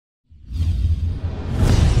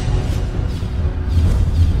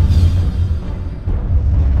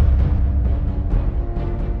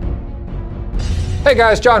Hey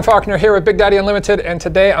guys, John Faulkner here with Big Daddy Unlimited, and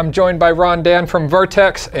today I'm joined by Ron Dan from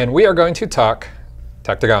Vertx, and we are going to talk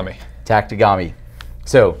Tactigami. Tactigami.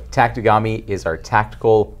 So Tactigami is our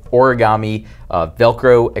tactical origami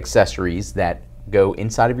Velcro accessories that go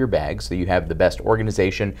inside of your bag, so you have the best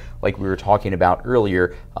organization like we were talking about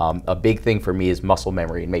earlier. A big thing for me is muscle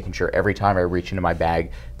memory and making sure every time I reach into my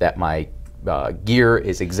bag that my gear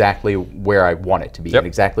is exactly where I want it to be, and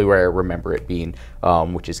exactly where I remember it being,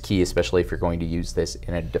 which is key, especially if you're going to use this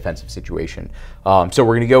in a defensive situation. So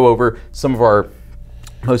we're going to go over some of our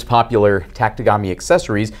most popular Tactigami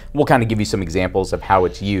accessories. We'll kind of give you some examples of how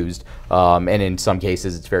it's used, and in some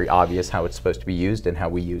cases it's very obvious how it's supposed to be used and how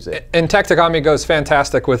we use it. And Tactigami goes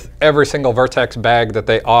fantastic with every single Vertx bag that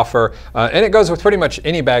they offer, and it goes with pretty much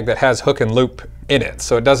any bag that has hook and loop in it.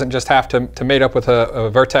 So it doesn't just have to mate up with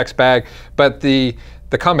a Vertx bag, but the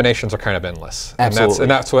combinations are kind of endless. Absolutely.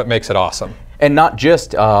 And that's what makes it awesome. And not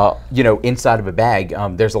just you know, inside of a bag.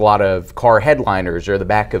 There's a lot of car headliners or the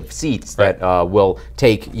back of seats that will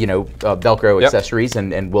take, you know, Velcro accessories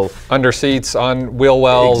and will under seats, on wheel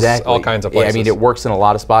wells, all kinds of places. Yeah, I mean, it works in a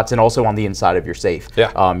lot of spots, and also on the inside of your safe.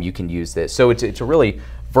 You can use this. So it's a really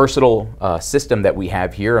versatile system that we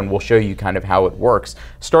have here, and we'll show you kind of how it works.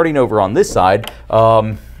 Starting over on this side,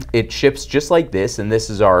 it ships just like this, and this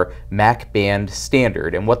is our Mac Band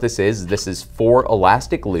Standard. And what this is 4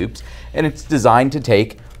 elastic loops, and it's designed to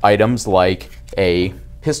take items like a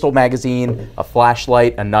pistol magazine, a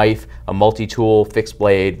flashlight, a knife, a multi-tool, fixed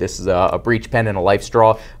blade. This is a breech pen and a life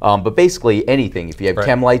straw, but basically anything. If you have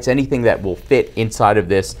chem lights, anything that will fit inside of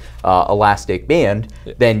this elastic band,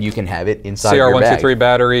 then you can have it inside of your bag. CR123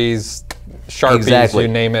 batteries, Sharpies, you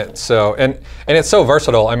name it. So and it's so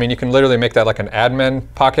versatile. I mean, you can literally make that like an admin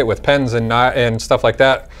pocket with pens and stuff like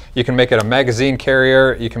that. You can make it a magazine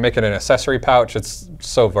carrier. You can make it an accessory pouch. It's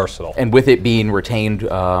so versatile. And with it being retained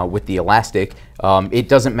with the elastic, it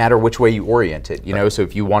doesn't matter which way you orient it. You know, so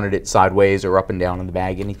if you wanted it sideways or up and down in the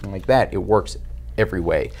bag, anything like that, it works every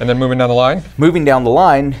way. And then moving down the line? Moving down the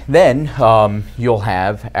line, then you'll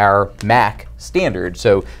have our Mac Standard.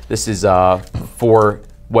 So this is for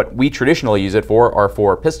what we traditionally use it for are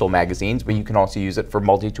for pistol magazines, but you can also use it for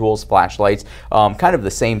multi-tools, flashlights, kind of the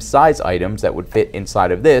same size items that would fit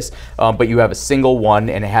inside of this, but you have a single one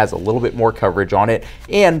and it has a little bit more coverage on it,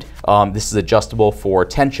 and this is adjustable for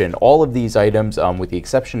tension. All of these items, with the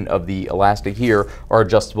exception of the elastic here, are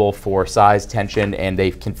adjustable for size, tension, and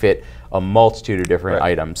they can fit a multitude of different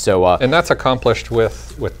items. So, and that's accomplished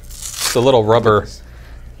with the little rubber.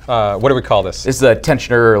 What do we call this? This is a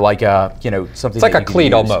tensioner, like a, you know, something. It's like a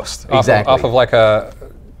cleat almost. Exactly. Off of like a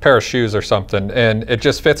pair of shoes or something, and it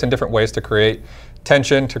just fits in different ways to create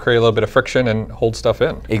tension, to create a little bit of friction and hold stuff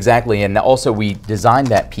in. Exactly, and also we designed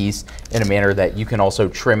that piece in a manner that you can also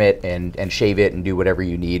trim it and shave it and do whatever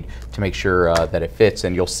you need to make sure that it fits,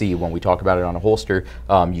 and you'll see when we talk about it on a holster,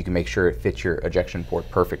 you can make sure it fits your ejection port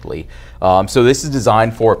perfectly. So this is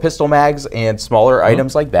designed for pistol mags and smaller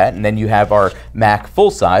items like that, and then you have our Mac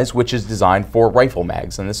full size, which is designed for rifle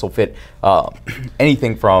mags, and this will fit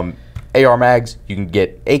anything from AR mags, you can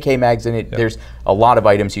get AK mags in it. There's a lot of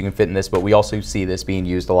items you can fit in this, but we also see this being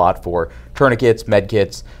used a lot for tourniquets,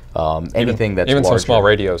 medkits, anything that's even larger. Some small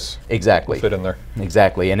radios. Exactly. Fit in there.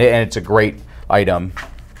 Exactly, and it's a great item.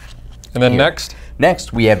 And then here.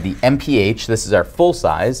 Next, we have the MPH. This is our full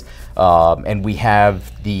size, and we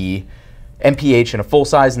have the MPH in a full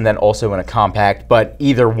size and then also in a compact, but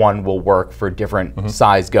either one will work for different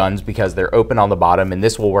size guns because they're open on the bottom, and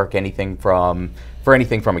this will work for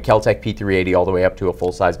anything from a Kel-Tec P380 all the way up to a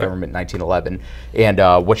full-size Government 1911.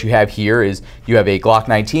 And what you have here is you have a Glock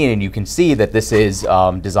 19, and you can see that this is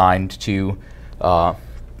designed to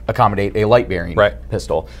accommodate a light-bearing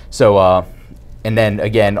pistol. So, and then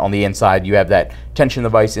again on the inside you have that tension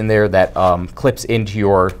device in there that clips into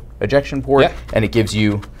your ejection port, and it gives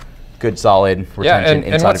you good solid retention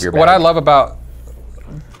inside of your bag. What I love about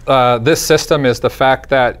this system is the fact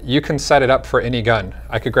that you can set it up for any gun.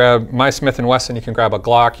 I could grab my Smith & Wesson, you can grab a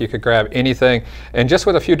Glock, you could grab anything, and just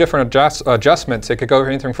with a few different adjustments, it could go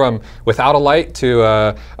anything from without a light to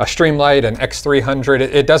a Streamlight, an X300.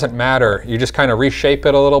 It doesn't matter. You just kind of reshape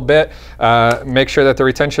it a little bit, make sure that the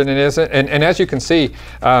retention isn't, and as you can see,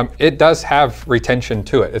 it does have retention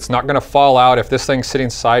to it. It's not going to fall out if this thing's sitting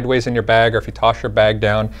sideways in your bag, or if you toss your bag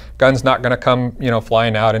down. Gun's not going to come, you know,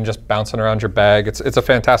 flying out and just bouncing around your bag. It's a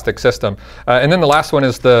fantastic system. And then the last one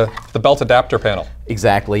is the belt adapter panel.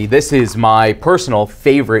 Exactly. This is my personal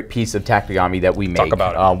favorite piece of Tactigami that we make. Talk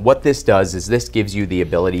about it. What this does is this gives you the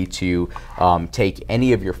ability to take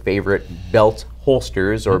any of your favorite belt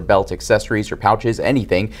holsters or belt accessories or pouches,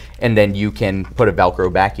 anything, and then you can put a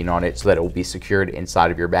Velcro backing on it so that it will be secured inside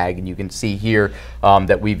of your bag. And you can see here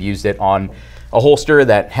that we've used it on a holster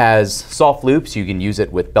that has soft loops. You can use it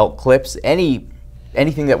with belt clips.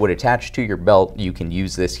 Anything that would attach to your belt, you can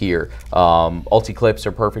use this here. Ulti clips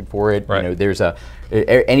are perfect for it. Right. You know, there's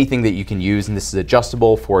anything that you can use, and this is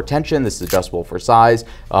adjustable for tension. This is adjustable for size.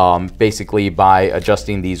 Basically, by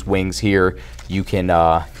adjusting these wings here, you can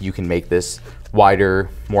make this wider,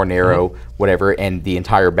 more narrow, whatever, and the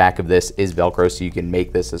entire back of this is Velcro, so you can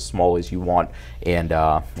make this as small as you want, and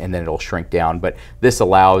then it'll shrink down. But this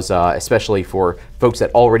allows, especially for folks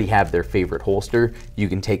that already have their favorite holster, you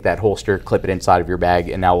can take that holster, clip it inside of your bag,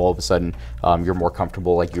 and now all of a sudden you're more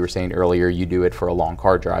comfortable. Like you were saying earlier, you do it for a long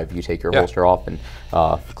car drive. You take your holster off and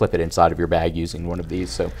clip it inside of your bag using one of these.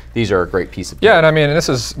 So these are a great piece of gear. Yeah, and I mean, this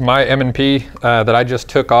is my M&P that I just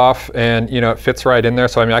took off, and you know, it fits right in there.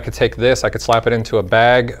 So I mean, I could take this, I could slap it into a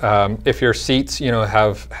bag. If your seats, you know,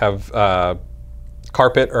 have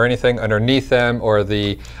carpet or anything underneath them, or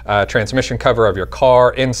the transmission cover of your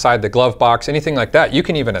car, inside the glove box, anything like that, you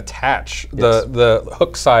can even attach the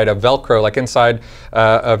hook side of Velcro, like inside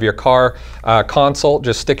of your car console.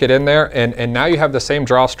 Just stick it in there, and now you have the same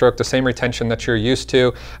draw stroke, the same retention that you're used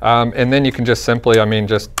to, and then you can just simply, I mean,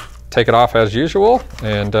 just take it off as usual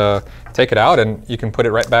and take it out, and you can put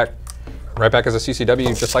it right back as a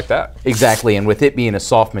CCW, just like that. Exactly, and with it being a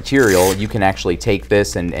soft material, you can actually take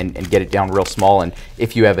this and get it down real small. And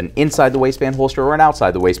if you have an inside the waistband holster or an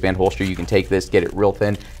outside the waistband holster, you can take this, get it real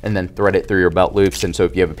thin, and then thread it through your belt loops. And so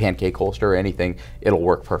if you have a pancake holster or anything, it'll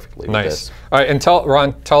work perfectly with this. All right, and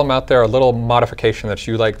Ron, tell them out there a little modification that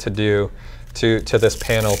you like to do to this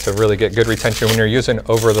panel to really get good retention when you're using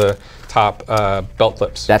over the top belt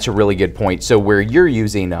clips. That's a really good point. So where you're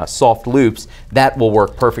using soft loops, that will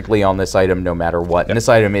work perfectly on this item no matter what. And this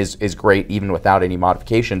item is great even without any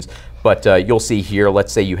modifications. But you'll see here,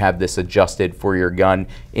 let's say you have this adjusted for your gun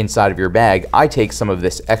inside of your bag. I take some of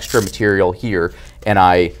this extra material here and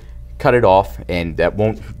I cut it off, and that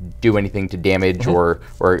won't do anything to damage or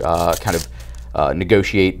kind of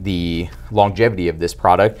negotiate the longevity of this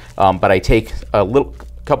product, but I take a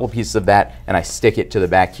couple pieces of that and I stick it to the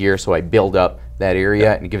back here, so I build up that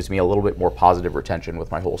area, and it gives me a little bit more positive retention with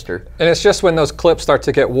my holster. And it's just when those clips start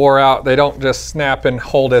to get wore out, they don't just snap and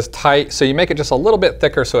hold as tight, so you make it just a little bit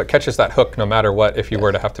thicker so it catches that hook no matter what, if you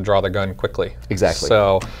were to have to draw the gun quickly. Exactly.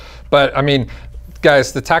 So, but I mean,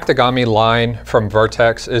 guys, the Tactigami line from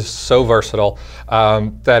Vertx is so versatile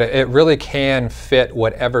that it really can fit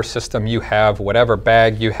whatever system you have, whatever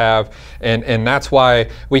bag you have, and that's why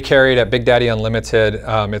we carry it at Big Daddy Unlimited.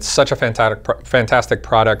 It's such a fantastic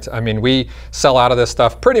product. I mean, we sell out of this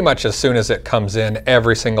stuff pretty much as soon as it comes in,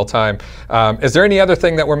 every single time. Is there any other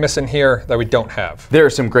thing that we're missing here that we don't have? There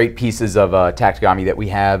are some great pieces of Tactigami that we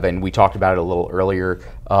have, and we talked about it a little earlier.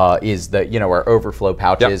 Is that, you know, our overflow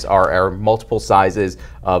pouches are our multiple sizes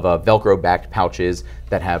of Velcro backed pouches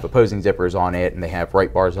that have opposing zippers on it, and they have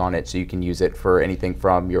right bars on it, so you can use it for anything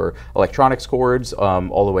from your electronics cords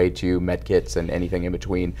all the way to medkits and anything in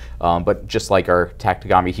between. But just like our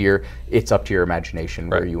Tactigami here, it's up to your imagination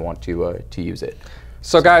where you want to use it.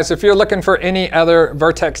 So guys, if you're looking for any other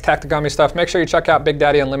Vertx Tactigami stuff, make sure you check out Big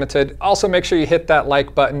Daddy Unlimited. Also make sure you hit that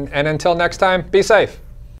like button, and until next time, be safe.